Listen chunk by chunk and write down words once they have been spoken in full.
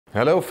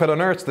Hello fellow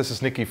nerds, this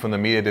is Nicky from the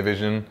media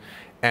division,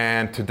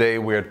 and today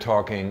we're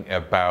talking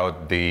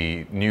about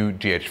the new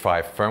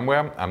GH5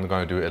 firmware. I'm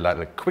going to do a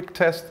little quick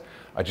test.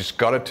 I just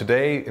got it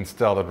today,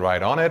 installed it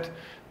right on it,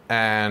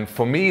 and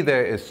for me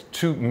there is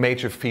two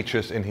major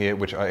features in here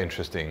which are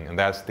interesting, and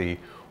that's the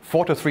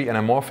 4:3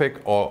 anamorphic,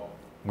 or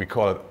we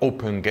call it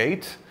open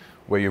gate,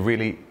 where you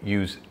really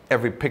use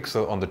every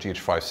pixel on the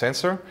GH5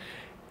 sensor,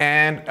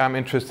 and I'm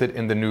interested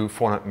in the new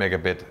 400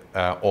 megabit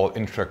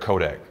All-Intra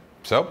codec.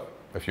 So,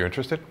 if you're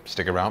interested,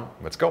 stick around,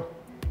 let's go.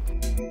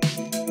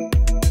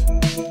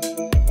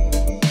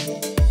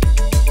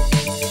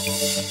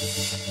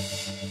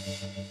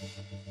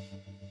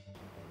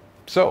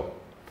 So,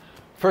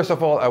 first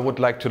of all, I would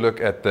like to look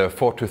at the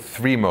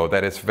 4:3 mode.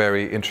 That is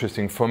very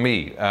interesting for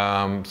me.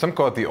 Some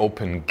call it the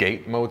open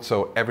gate mode,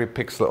 so every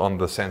pixel on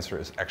the sensor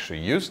is actually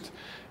used.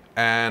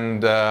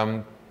 And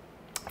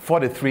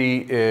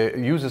 4:3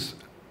 uses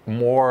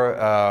more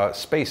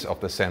space of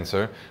the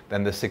sensor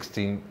than the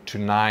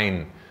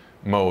 16:9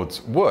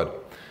 modes would.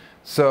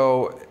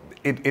 So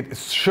it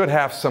should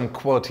have some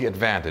quality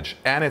advantage,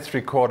 and it's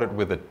recorded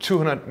with a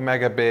 200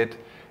 megabit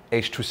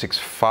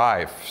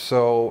H.265,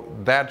 so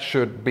that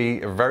should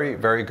be a very,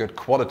 very good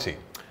quality.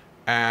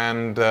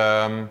 And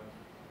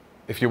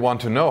if you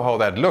want to know how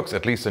that looks,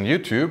 at least on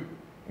YouTube,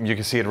 you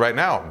can see it right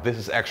now. This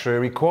is actually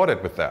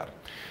recorded with that.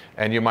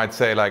 And you might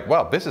say like,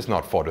 well, this is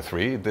not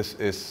 4:3, this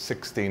is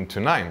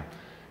 16:9.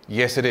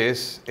 Yes, it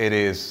is. It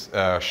is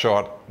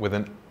shot with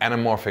an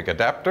anamorphic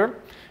adapter.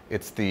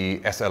 It's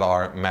the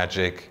SLR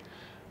Magic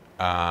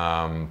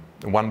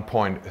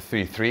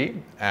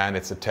 1.33, and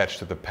it's attached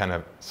to the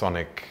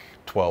Panasonic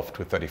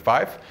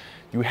 12-35.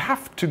 You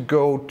have to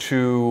go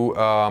to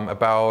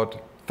about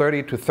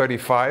 30 to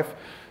 35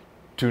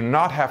 to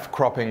not have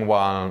cropping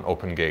while on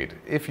open gate.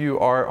 If you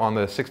are on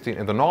the 16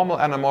 in the normal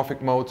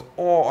anamorphic modes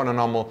or on a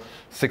normal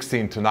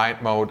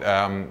 16:9 mode,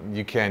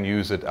 you can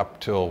use it up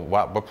till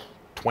what,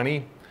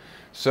 20.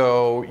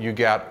 So you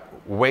get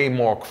way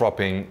more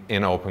cropping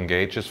in open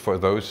gate, just for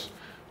those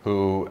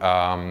who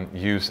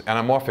use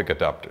anamorphic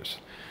adapters.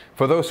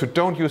 For those who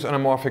don't use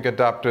anamorphic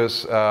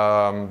adapters,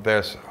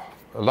 there's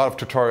a lot of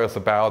tutorials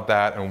about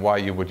that and why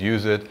you would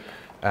use it.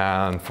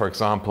 And for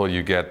example,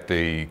 you get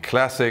the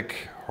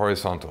classic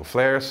horizontal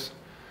flares,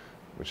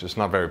 which is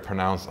not very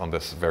pronounced on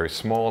this very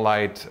small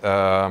light.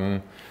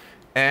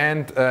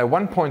 And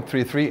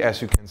 1.33,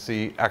 as you can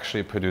see,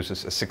 actually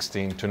produces a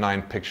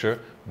 16:9 picture,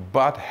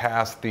 but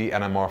has the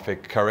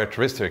anamorphic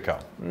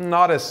characteristica.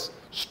 Not as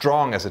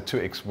strong as a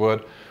 2X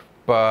would,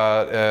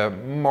 but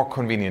more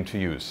convenient to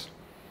use.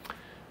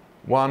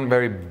 One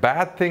very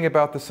bad thing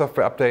about the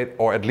software update,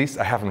 or at least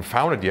I haven't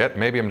found it yet,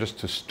 maybe I'm just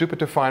too stupid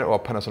to find it, or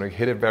Panasonic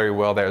hid it very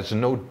well, there's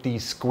no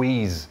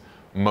desqueeze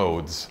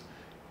modes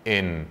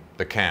in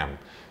the cam.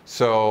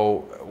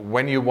 So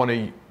when you want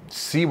to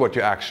see what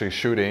you're actually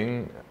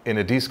shooting in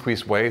a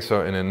desqueeze way,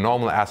 so in a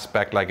normal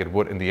aspect like it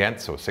would in the end,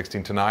 so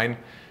 16:9,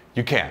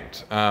 you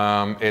can't.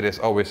 It is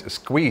always a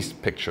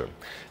squeezed picture.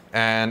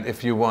 And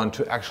if you want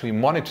to actually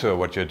monitor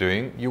what you're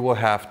doing, you will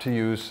have to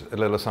use a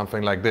little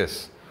something like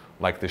this,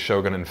 like the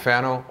Shogun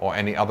Inferno or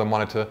any other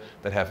monitor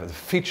that have a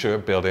feature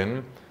built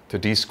in to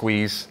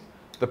desqueeze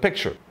the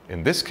picture.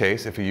 In this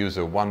case, if you use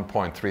a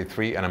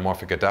 1.33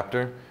 anamorphic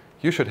adapter,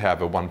 you should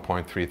have a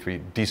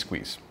 1.33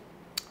 desqueeze.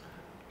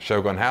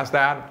 Shogun has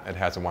that, it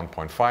has a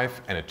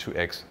 1.5 and a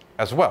 2X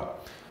as well.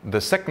 The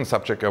second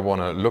subject I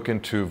want to look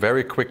into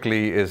very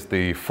quickly is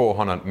the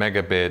 400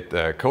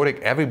 megabit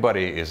codec.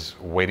 Everybody is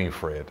waiting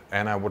for it,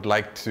 and I would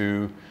like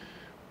to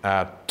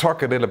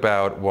talk a little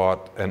about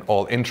what an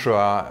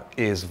All-Intra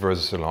is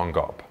versus a long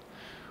GOP.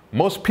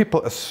 Most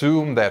people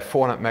assume that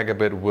 400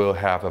 megabit will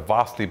have a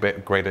vastly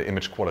greater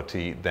image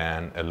quality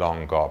than a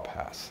long GOP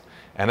has,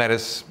 and that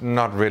is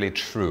not really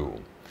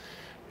true.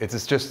 It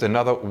is just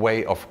another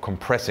way of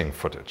compressing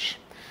footage,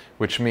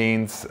 which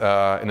means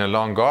in a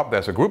long GOP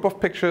there's a group of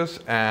pictures,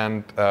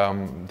 and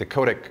the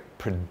codec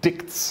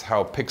predicts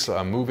how pixels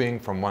are moving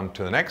from one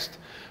to the next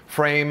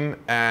frame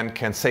and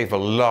can save a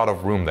lot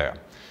of room there.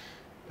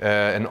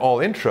 An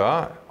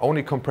All-Intra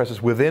only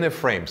compresses within a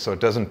frame, so it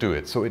doesn't do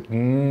it. So it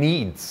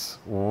needs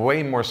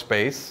way more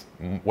space,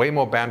 way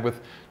more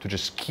bandwidth to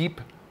just keep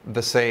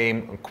the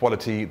same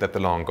quality that the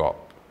long GOP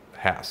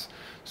has.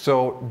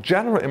 So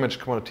general image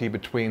quality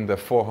between the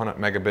 400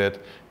 megabit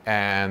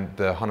and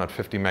the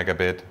 150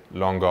 megabit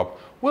long GOP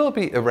will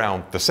be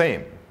around the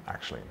same,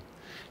 actually.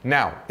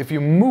 Now, if you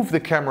move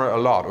the camera a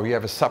lot, or you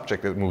have a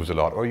subject that moves a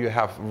lot, or you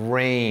have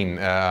rain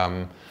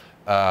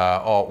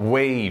or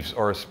waves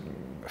or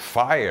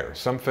fire,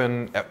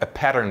 something, a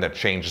pattern that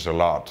changes a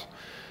lot,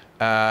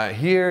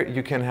 here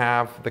you can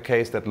have the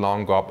case that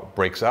long GOP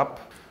breaks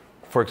up.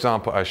 For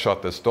example, I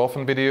shot this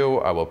dolphin video,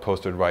 I will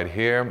post it right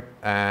here,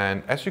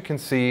 and as you can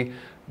see,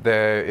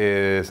 there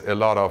is a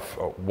lot of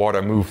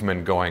water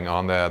movement going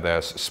on there.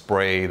 There's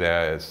spray,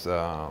 there's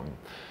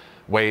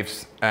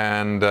waves,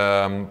 and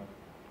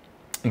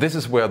this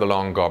is where the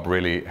long GOP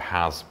really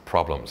has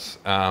problems.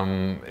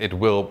 It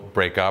will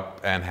break up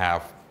and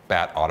have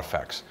bad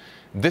artifacts.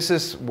 This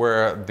is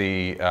where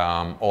the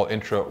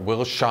All-Intra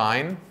will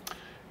shine,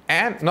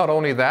 And not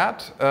only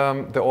that,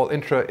 the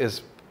All-Intra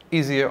is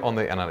easier on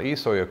the NLE,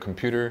 so your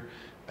computer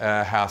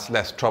has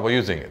less trouble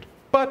using it.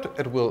 But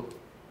it will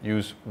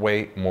use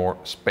way more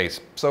space.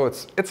 So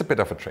it's a bit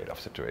of a trade-off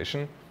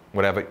situation,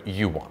 whatever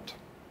you want.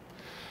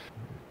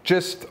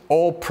 Just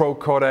all Pro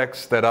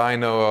codecs that I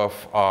know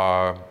of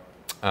are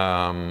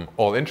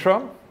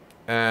All-Intra,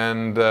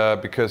 and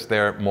because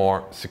they're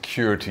more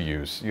secure to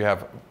use. You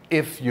have,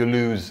 if you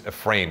lose a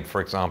frame,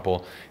 for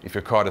example, if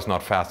your card is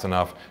not fast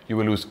enough, you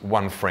will lose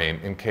one frame.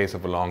 In case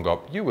of a long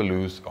op, you will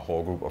lose a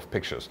whole group of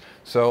pictures.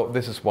 So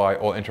this is why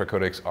All-Intra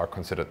codecs are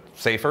considered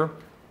safer,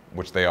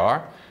 which they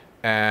are,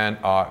 and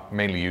are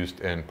mainly used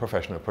in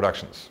professional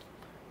productions.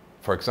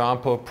 For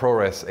example,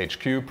 ProRes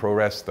HQ,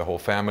 ProRes, the whole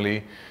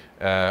family,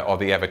 or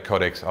the Avid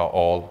codecs are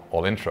all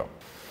All-Intra.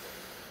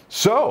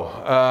 So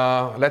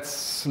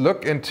let's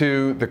look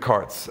into the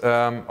cards.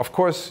 Of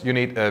course, you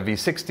need a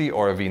V60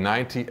 or a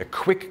V90, a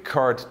quick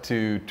card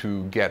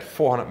to get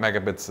 400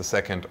 megabits a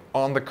second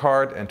on the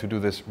card and to do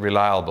this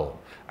reliable.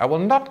 I will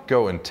not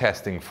go in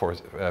testing for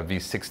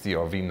V60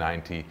 or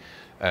V90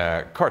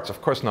 cards,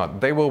 of course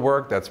not. They will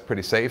work, that's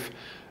pretty safe.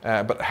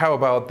 But how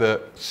about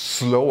the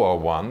slower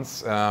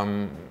ones?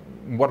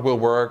 What will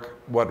work,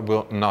 what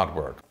will not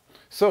work?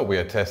 So we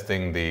are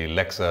testing the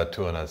Lexar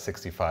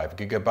 265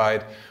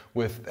 gigabyte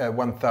with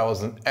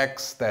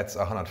 1000X, that's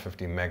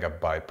 150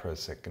 megabyte per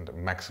second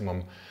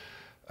maximum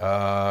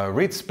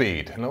read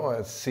speed. Now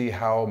let's see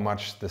how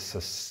much the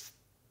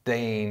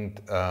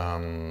sustained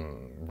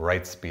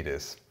write speed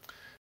is.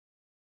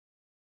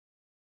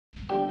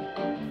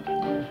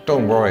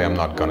 Don't worry, I'm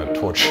not gonna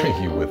torture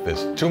you with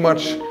this too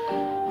much.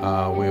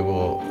 We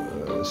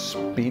will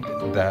speed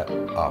that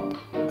up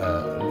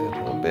a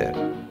little bit.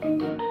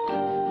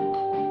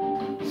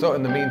 So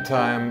in the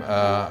meantime,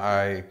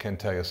 I can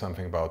tell you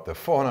something about the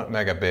 400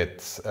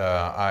 megabits.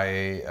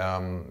 I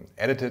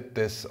edited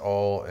this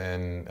all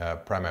in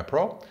Premiere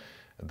Pro,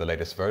 the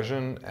latest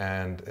version.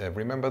 And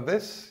remember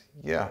this?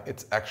 Yeah,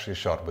 it's actually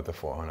shot with the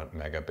 400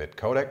 megabit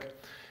codec.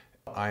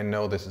 I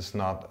know this is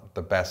not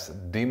the best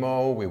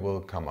demo. We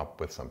will come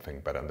up with something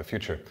better in the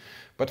future.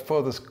 But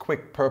for this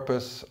quick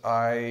purpose,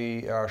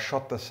 I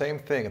shot the same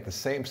thing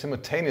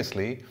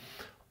simultaneously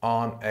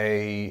on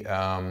a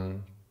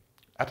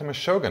Atomos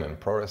Shogun in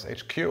ProRes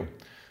HQ.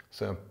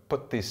 So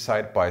put these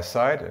side by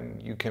side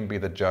and you can be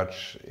the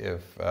judge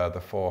if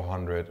the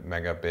 400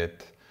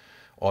 megabit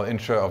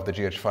All-Intra of the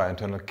GH5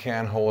 internal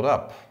can hold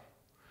up.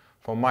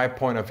 From my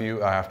point of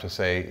view, I have to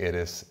say it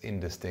is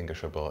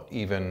indistinguishable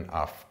even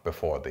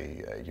before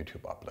the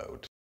YouTube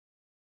upload.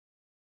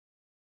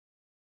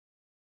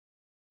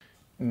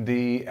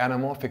 The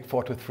Anamorphic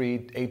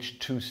 423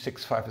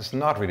 H.265 is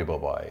not readable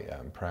by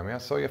Premiere,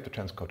 so you have to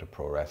transcode to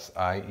ProRes.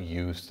 I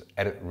used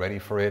Edit Ready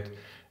for it,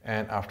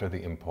 and after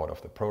the import of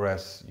the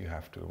ProRes, you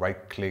have to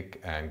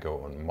right-click and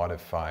go on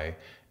Modify,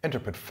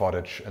 Interpret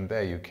Footage, and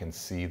there you can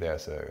see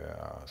there's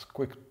a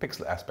quick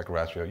pixel aspect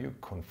ratio. You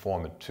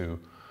conform it to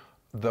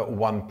the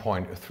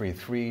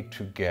 1.33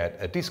 to get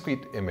a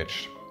discrete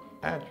image,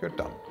 and you're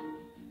done.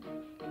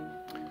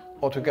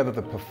 Altogether,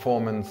 the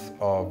performance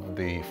of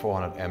the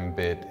 400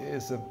 Mbit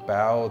is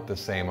about the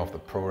same of the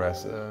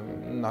ProRes,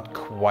 not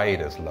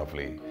quite as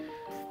lovely.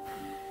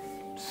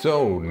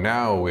 So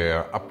now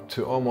we're up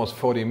to almost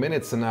 40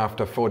 minutes, and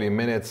after 40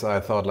 minutes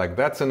I thought like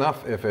that's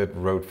enough. If it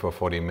wrote for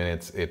 40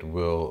 minutes it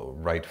will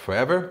write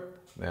forever.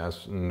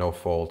 There's no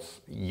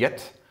faults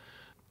yet.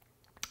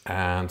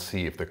 And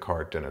see if the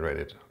card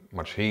generated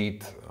much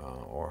heat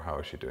or how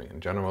is she doing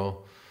in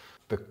general.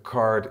 The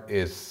card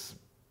is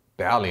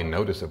barely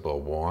noticeable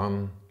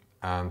warm,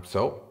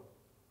 so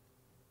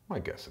I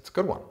guess it's a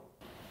good one.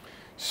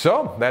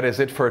 So that is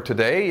it for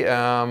today.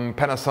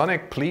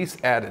 Panasonic, please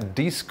add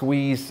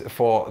desqueeze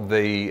for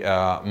the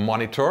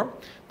monitor.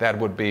 That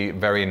would be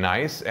very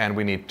nice. And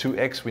we need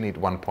 2x, we need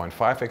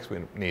 1.5x, we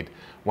need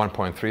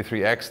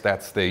 1.33x.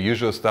 That's the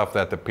usual stuff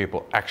that the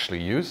people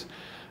actually use.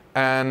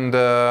 And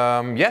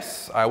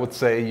yes, I would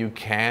say you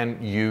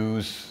can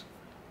use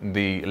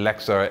the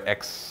Lexar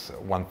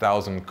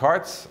X1000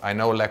 cards. I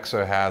know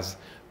Lexar has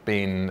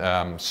been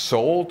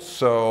sold,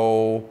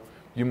 so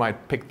you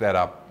might pick that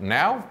up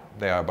now.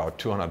 They are about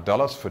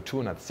 $200 for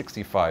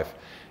 265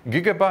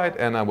 gigabyte,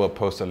 and I will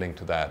post a link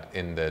to that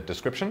in the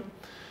description.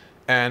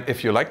 And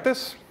if you like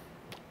this,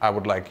 I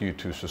would like you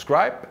to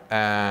subscribe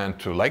and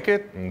to like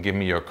it and give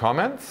me your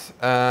comments.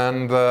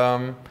 And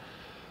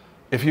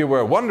if you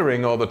were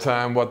wondering all the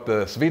time what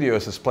this video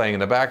is playing in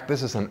the back,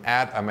 this is an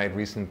ad I made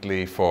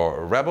recently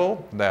for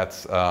Rebel.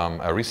 That's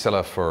a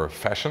reseller for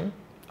fashion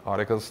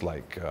articles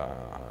like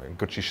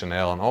Gucci,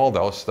 Chanel, and all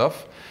those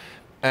stuff.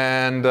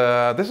 And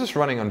this is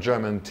running on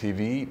German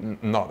TV,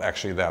 not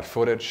actually that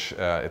footage.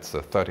 It's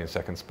a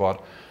 13-second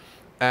spot.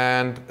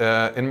 And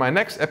in my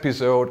next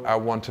episode, I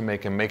want to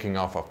make a making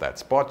of that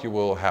spot. You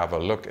will have a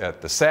look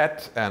at the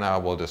set, and I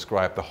will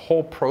describe the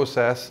whole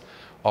process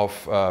of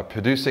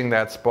producing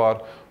that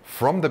spot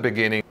from the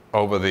beginning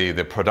over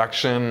the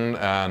production.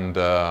 And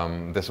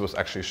this was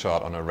actually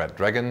shot on a Red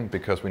Dragon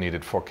because we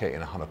needed 4K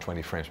and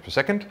 120 frames per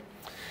second.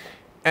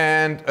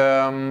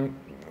 And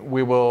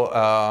we will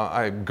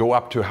go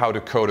up to how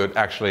to code it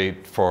actually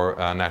for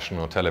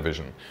national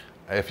television.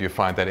 If you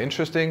find that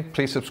interesting,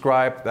 please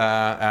subscribe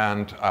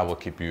and I will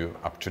keep you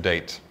up to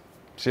date.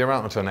 See you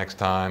around until next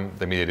time,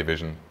 the Media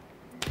Division.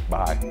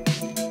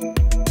 Bye.